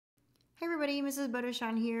Hey everybody,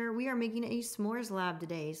 mrs.bodechon here. We are making a s'mores lab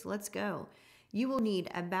today, so let's go. You will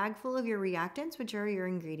need a bag full of your reactants, which are your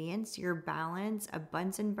ingredients, your balance, a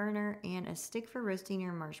Bunsen burner, and a stick for roasting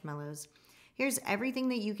your marshmallows. Here's everything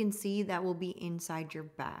that you can see that will be inside your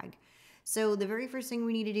bag. So the very first thing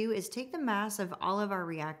we need to do is take the mass of all of our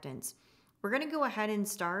reactants. We're going to go ahead and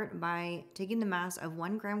start by taking the mass of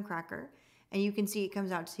 1 graham cracker, and you can see it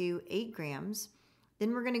comes out to 8 grams.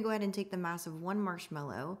 Then we're going to go ahead and take the mass of 1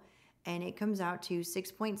 marshmallow, and it comes out to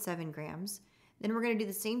 6.7 grams. Then we're going to do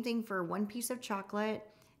the same thing for 1 piece of chocolate,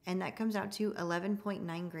 and that comes out to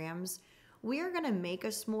 11.9 grams. We are going to make a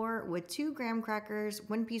s'more with 2 graham crackers,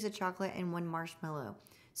 1 piece of chocolate, and 1 marshmallow.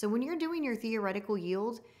 So when you're doing your theoretical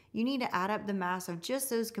yield, you need to add up the mass of just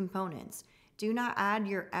those components. Do not add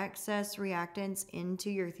your excess reactants into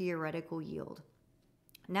your theoretical yield.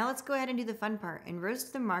 Now let's go ahead and do the fun part and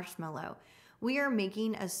roast the marshmallow. We are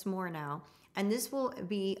making a s'more now, and this will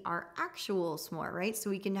be our actual s'more, right? So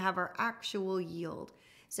we can have our actual yield.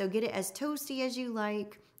 So get it as toasty as you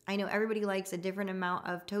like. I know everybody likes a different amount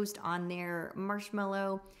of toast on their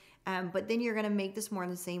marshmallow, but then you're gonna make the s'more in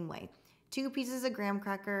the same way. 2 pieces of graham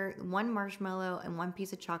cracker, 1 marshmallow, and 1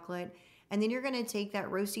 piece of chocolate. And then you're gonna take that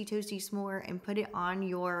roasty toasty s'more and put it on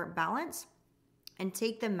your balance and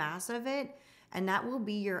take the mass of it, and that will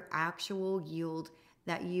be your actual yield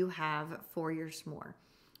that you have for your s'more.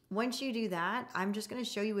 Once you do that, I'm just going to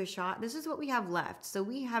show you a shot. This is what we have left. So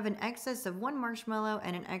we have an excess of 1 marshmallow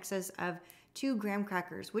and an excess of 2 graham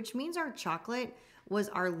crackers, which means our chocolate was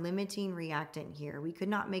our limiting reactant here. We could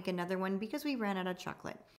not make another one because we ran out of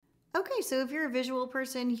chocolate. Okay, so if you're a visual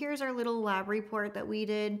person, here's our little lab report that we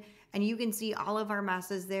did, and you can see all of our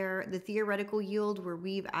masses there. The theoretical yield where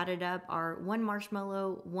we've added up our 1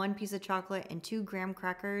 marshmallow, 1 piece of chocolate, and 2 graham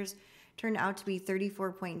crackers turned out to be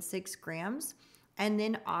 34.6 grams. And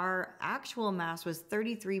then our actual mass was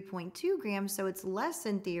 33.2 grams, so it's less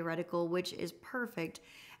than theoretical, which is perfect.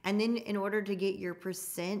 And then in order to get your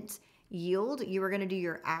percent yield, you are going to do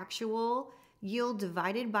your actual yield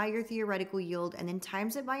divided by your theoretical yield and then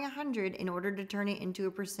times it by 100 in order to turn it into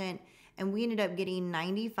a percent. And we ended up getting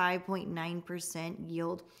 95.9%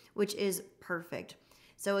 yield, which is perfect.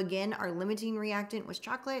 So again, our limiting reactant was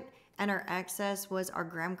chocolate, and our excess was our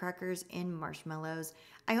graham crackers and marshmallows.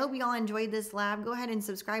 I hope you all enjoyed this lab. Go ahead and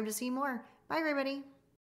subscribe to see more. Bye, everybody.